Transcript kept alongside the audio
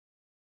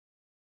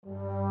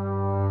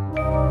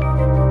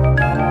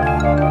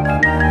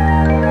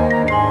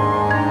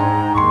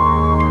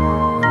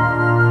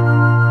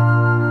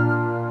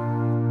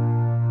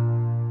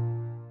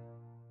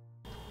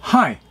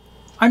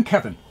I'm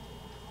Kevin.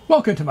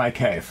 Welcome to my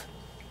cave.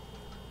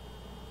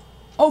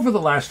 Over the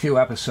last few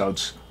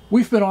episodes,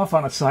 we've been off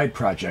on a side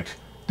project,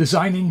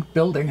 designing,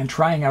 building, and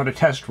trying out a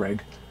test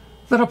rig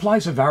that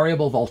applies a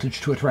variable voltage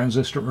to a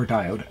transistor or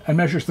diode and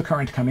measures the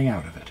current coming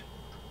out of it.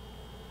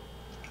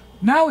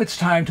 Now it's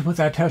time to put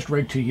that test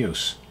rig to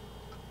use.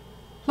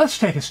 Let's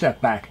take a step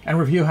back and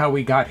review how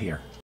we got here.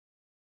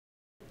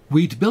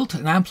 We'd built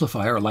an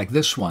amplifier like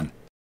this one.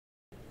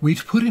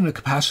 We'd put in a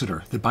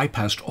capacitor that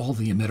bypassed all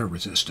the emitter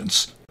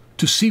resistance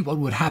to see what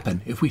would happen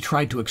if we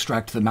tried to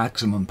extract the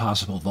maximum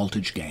possible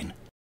voltage gain.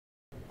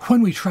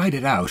 When we tried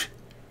it out,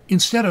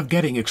 instead of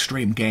getting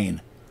extreme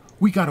gain,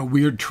 we got a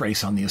weird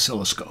trace on the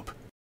oscilloscope.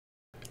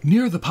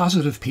 Near the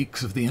positive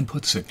peaks of the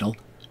input signal,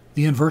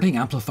 the inverting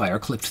amplifier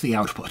clipped the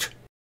output.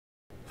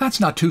 That's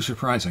not too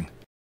surprising.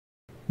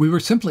 We were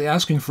simply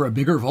asking for a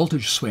bigger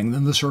voltage swing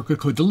than the circuit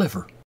could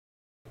deliver.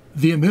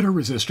 The emitter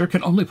resistor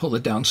can only pull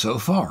it down so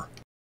far.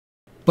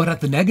 But at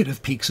the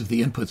negative peaks of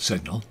the input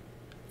signal,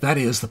 that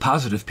is, the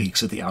positive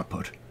peaks of the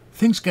output,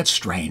 things get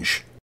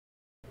strange.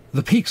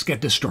 The peaks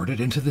get distorted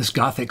into this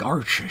Gothic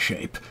arch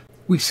shape.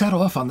 We set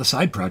off on the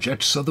side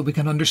project so that we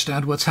can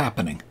understand what's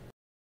happening.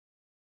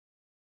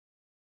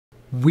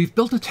 We've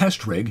built a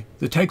test rig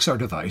that takes our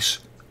device,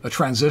 a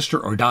transistor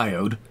or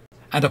diode,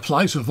 and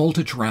applies a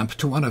voltage ramp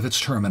to one of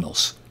its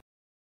terminals.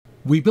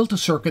 We built a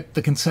circuit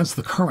that can sense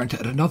the current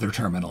at another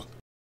terminal.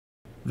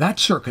 That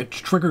circuit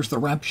triggers the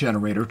ramp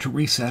generator to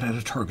reset at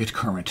a target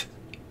current.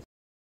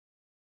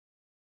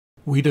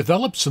 We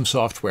developed some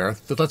software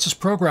that lets us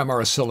program our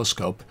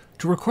oscilloscope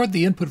to record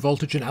the input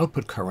voltage and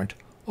output current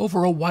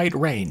over a wide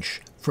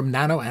range, from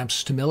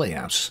nanoamps to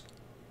milliamps.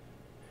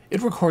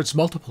 It records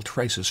multiple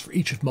traces for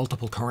each of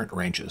multiple current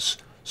ranges,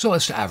 so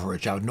as to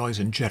average out noise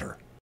and jitter.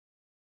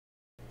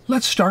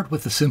 Let's start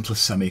with the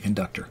simplest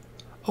semiconductor,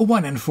 a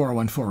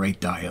 1N4148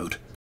 diode.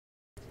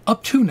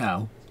 Up to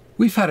now,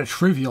 we've had a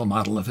trivial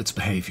model of its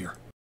behavior.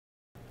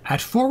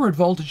 At forward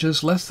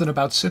voltages less than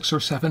about 6 or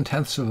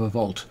 7/10ths of a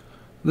volt,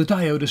 the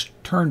diode is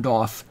turned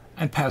off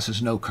and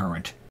passes no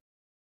current.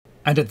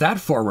 And at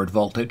that forward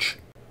voltage,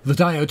 the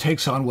diode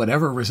takes on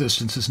whatever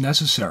resistance is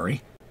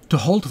necessary to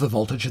hold the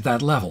voltage at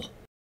that level.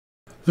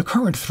 The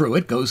current through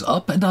it goes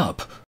up and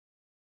up.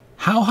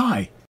 How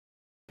high?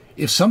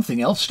 If something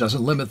else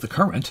doesn't limit the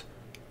current,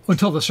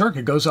 until the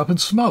circuit goes up in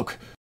smoke.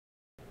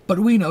 But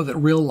we know that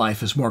real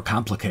life is more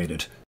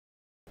complicated.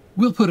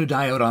 We'll put a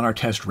diode on our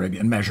test rig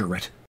and measure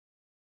it.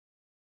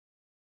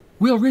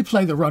 We'll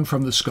replay the run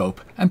from the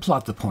scope and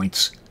plot the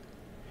points.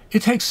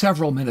 It takes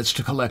several minutes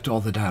to collect all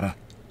the data,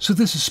 so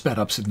this is sped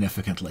up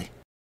significantly.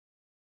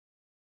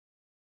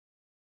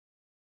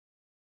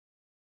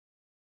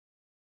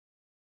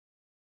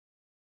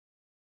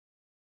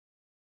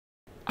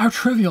 Our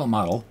trivial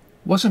model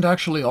wasn't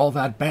actually all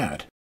that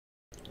bad.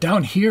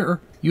 Down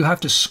here, you have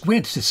to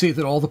squint to see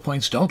that all the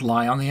points don't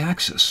lie on the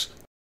axis.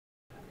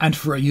 And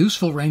for a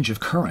useful range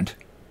of current,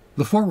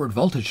 the forward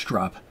voltage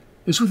drop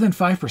is within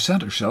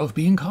 5% or so of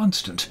being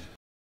constant.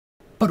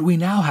 But we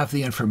now have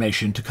the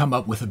information to come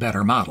up with a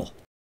better model.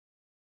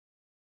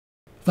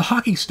 The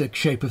hockey stick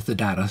shape of the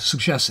data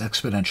suggests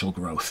exponential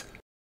growth.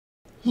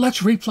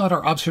 Let's replot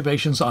our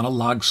observations on a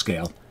log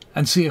scale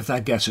and see if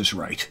that guess is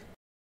right.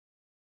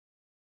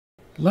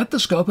 Let the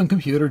scope and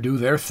computer do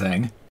their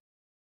thing.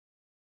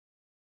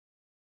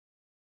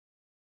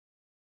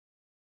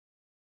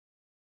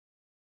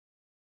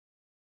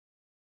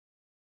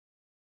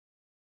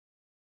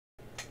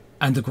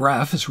 And the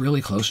graph is really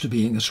close to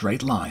being a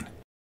straight line.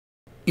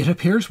 It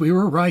appears we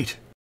were right.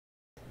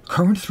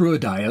 Current through a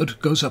diode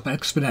goes up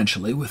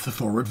exponentially with the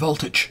forward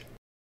voltage.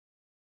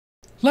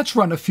 Let's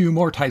run a few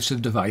more types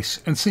of device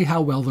and see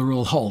how well the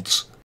rule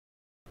holds.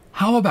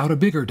 How about a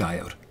bigger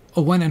diode,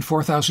 a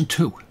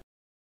 1N4002?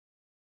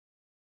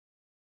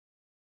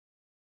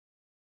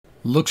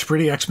 Looks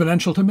pretty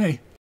exponential to me.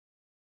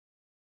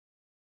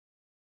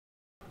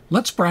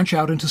 Let's branch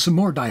out into some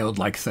more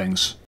diode-like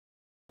things.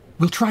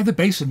 We'll try the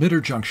base emitter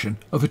junction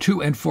of a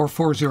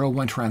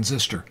 2N4401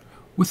 transistor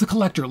with the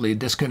collector lead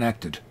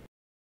disconnected.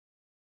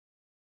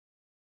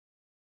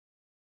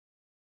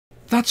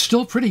 That's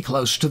still pretty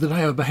close to the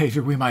diode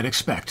behavior we might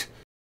expect.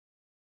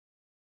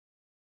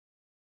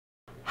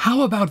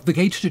 How about the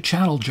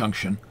gate-to-channel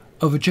junction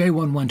of a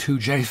J112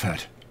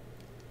 JFET?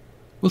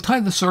 We'll tie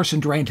the source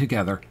and drain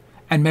together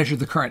and measure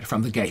the current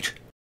from the gate.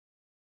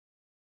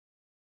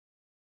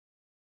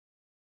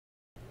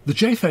 The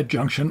JFET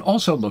junction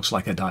also looks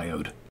like a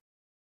diode.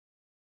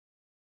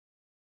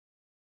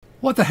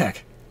 What the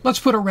heck? Let's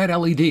put a red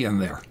LED in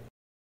there.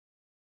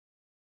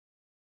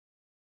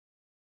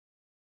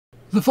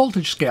 The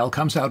voltage scale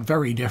comes out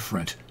very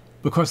different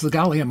because the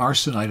gallium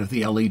arsenide of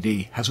the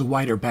LED has a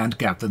wider band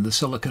gap than the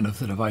silicon of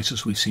the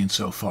devices we've seen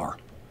so far.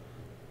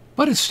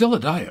 But it's still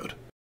a diode.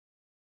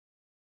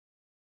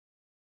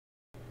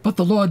 But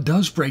the law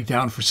does break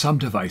down for some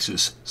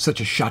devices,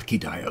 such as Schottky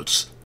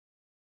diodes.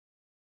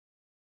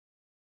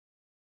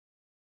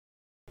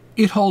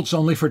 It holds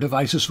only for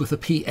devices with a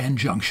p-n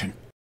junction.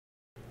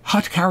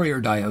 Hot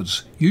carrier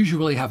diodes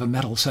usually have a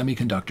metal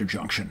semiconductor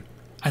junction,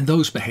 and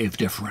those behave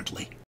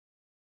differently.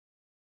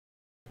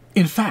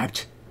 In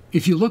fact,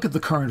 if you look at the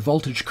current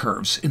voltage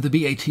curves in the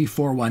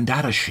BAT41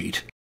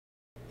 datasheet,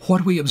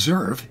 what we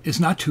observe is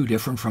not too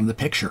different from the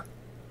picture.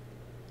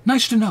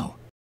 Nice to know.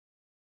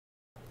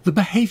 The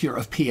behavior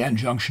of p-n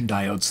junction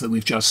diodes that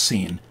we've just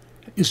seen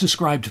is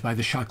described by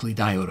the Shockley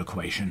Diode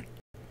equation,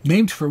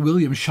 named for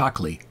William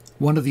Shockley,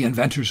 one of the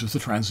inventors of the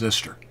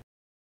transistor.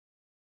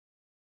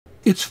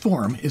 Its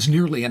form is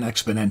nearly an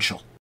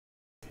exponential.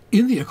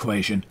 In the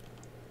equation,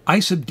 I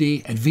sub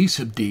d and V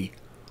sub d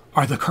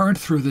are the current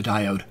through the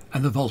diode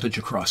and the voltage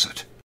across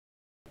it.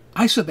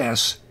 I sub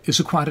s is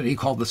a quantity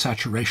called the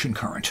saturation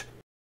current.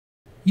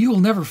 You will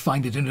never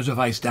find it in a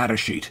device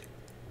datasheet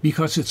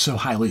because it's so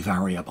highly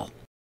variable.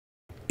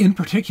 In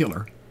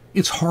particular,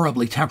 it's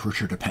horribly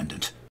temperature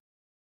dependent.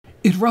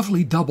 It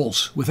roughly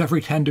doubles with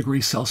every 10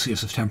 degrees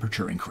Celsius of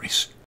temperature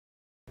increase.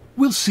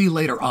 We'll see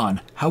later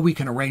on how we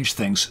can arrange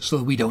things so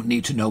that we don't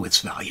need to know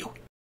its value.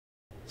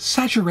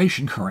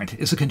 Saturation current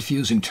is a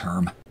confusing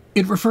term.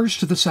 It refers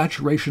to the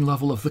saturation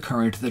level of the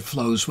current that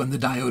flows when the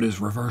diode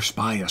is reverse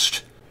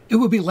biased. It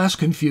would be less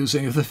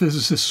confusing if the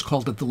physicists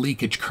called it the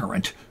leakage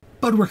current,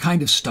 but we're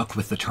kind of stuck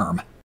with the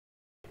term.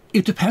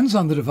 It depends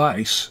on the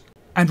device,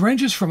 and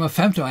ranges from a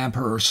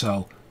femtoampere or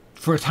so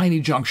for a tiny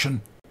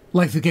junction,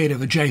 like the gate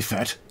of a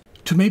JFET,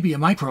 to maybe a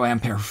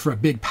microampere for a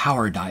big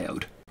power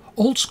diode.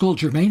 Old-school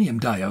germanium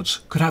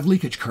diodes could have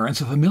leakage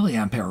currents of a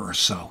milliampere or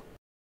so.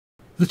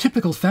 The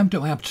typical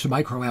femtoamp to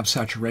microamp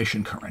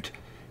saturation current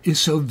is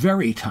so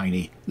very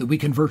tiny that we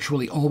can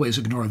virtually always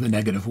ignore the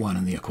 -1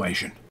 in the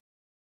equation.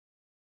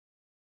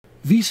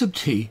 V sub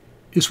t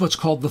is what's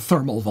called the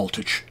thermal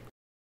voltage.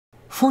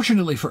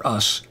 Fortunately for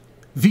us,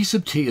 V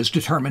sub t is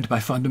determined by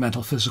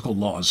fundamental physical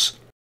laws.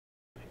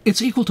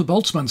 It's equal to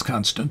Boltzmann's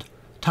constant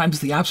times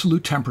the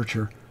absolute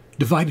temperature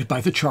divided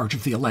by the charge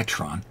of the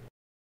electron.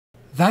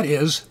 That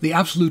is, the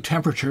absolute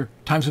temperature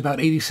times about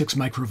 86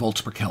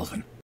 microvolts per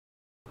Kelvin.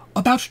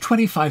 About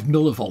 25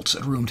 millivolts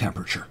at room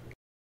temperature.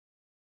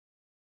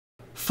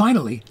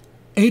 Finally,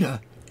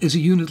 eta is a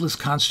unitless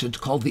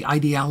constant called the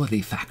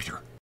ideality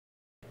factor.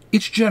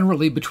 It's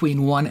generally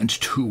between 1 and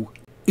 2.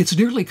 It's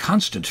nearly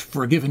constant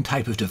for a given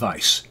type of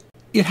device.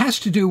 It has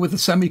to do with a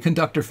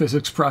semiconductor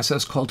physics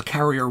process called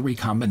carrier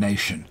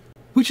recombination,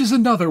 which is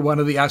another one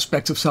of the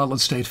aspects of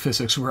solid-state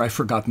physics where I've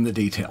forgotten the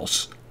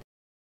details.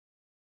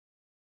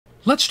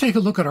 Let's take a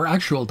look at our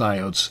actual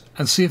diodes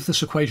and see if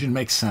this equation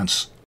makes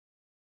sense.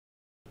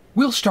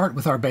 We'll start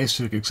with our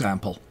basic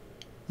example,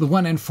 the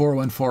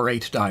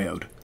 1N4148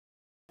 diode.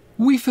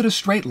 We fit a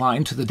straight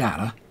line to the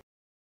data,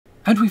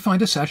 and we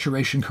find a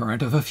saturation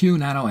current of a few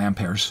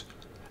nanoamperes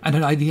and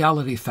an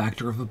ideality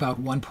factor of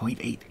about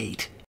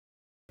 1.88.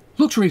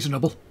 Looks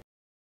reasonable.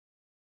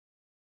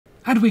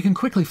 And we can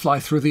quickly fly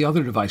through the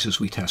other devices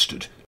we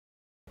tested.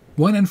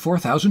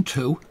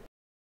 1N4002,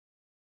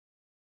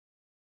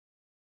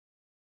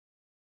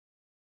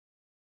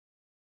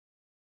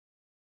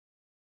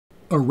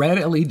 a red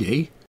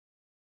LED,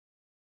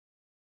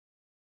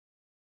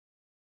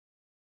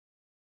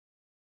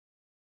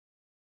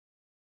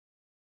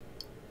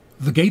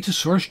 the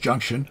gate-to-source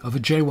junction of a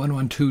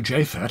J112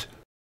 JFET,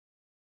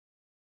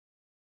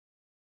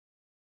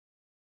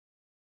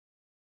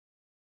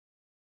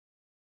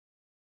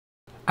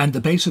 and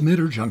the base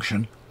emitter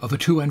junction of a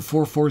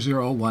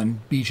 2N4401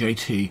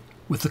 BJT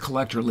with the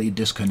collector lead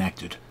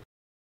disconnected.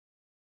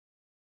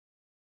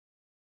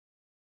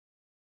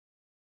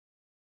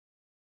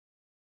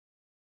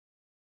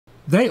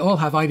 They all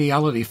have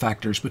ideality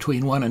factors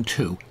between 1 and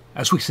 2,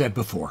 as we said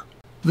before.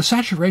 The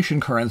saturation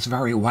currents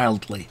vary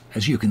wildly,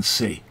 as you can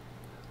see,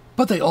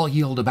 but they all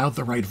yield about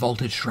the right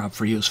voltage drop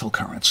for useful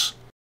currents.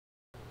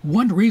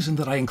 One reason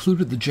that I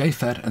included the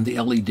JFET and the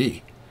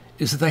LED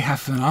is that they have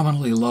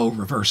phenomenally low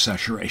reverse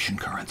saturation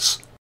currents.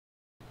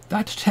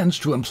 That tends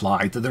to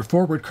imply that their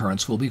forward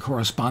currents will be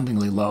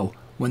correspondingly low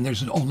when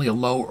there's only a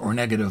low or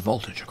negative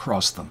voltage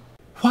across them.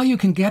 While you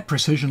can get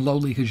precision low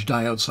leakage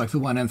diodes like the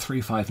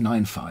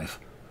 1N3595,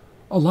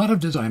 a lot of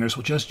designers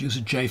will just use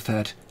a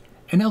JFET,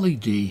 an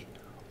LED,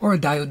 or a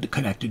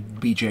diode-connected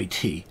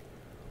BJT,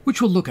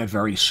 which we'll look at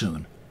very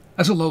soon,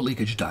 as a low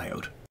leakage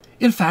diode.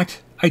 In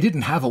fact, I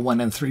didn't have a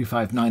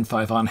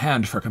 1N3595 on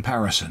hand for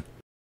comparison.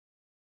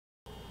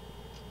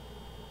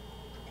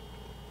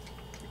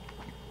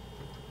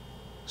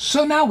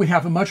 So now we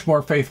have a much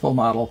more faithful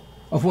model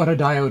of what a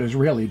diode is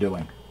really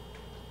doing.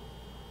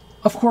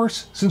 Of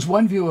course, since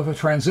one view of a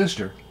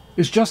transistor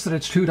is just that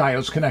it's two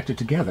diodes connected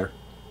together,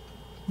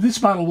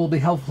 this model will be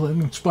helpful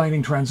in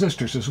explaining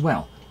transistors as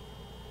well.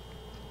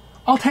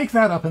 I'll take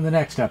that up in the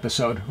next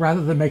episode,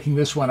 rather than making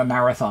this one a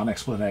marathon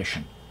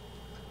explanation.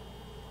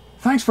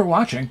 Thanks for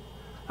watching,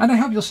 and I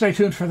hope you'll stay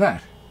tuned for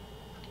that.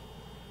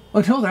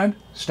 Until then,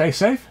 stay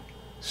safe,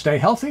 stay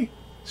healthy,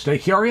 stay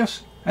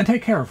curious, and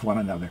take care of one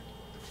another.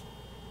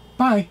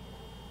 Bye.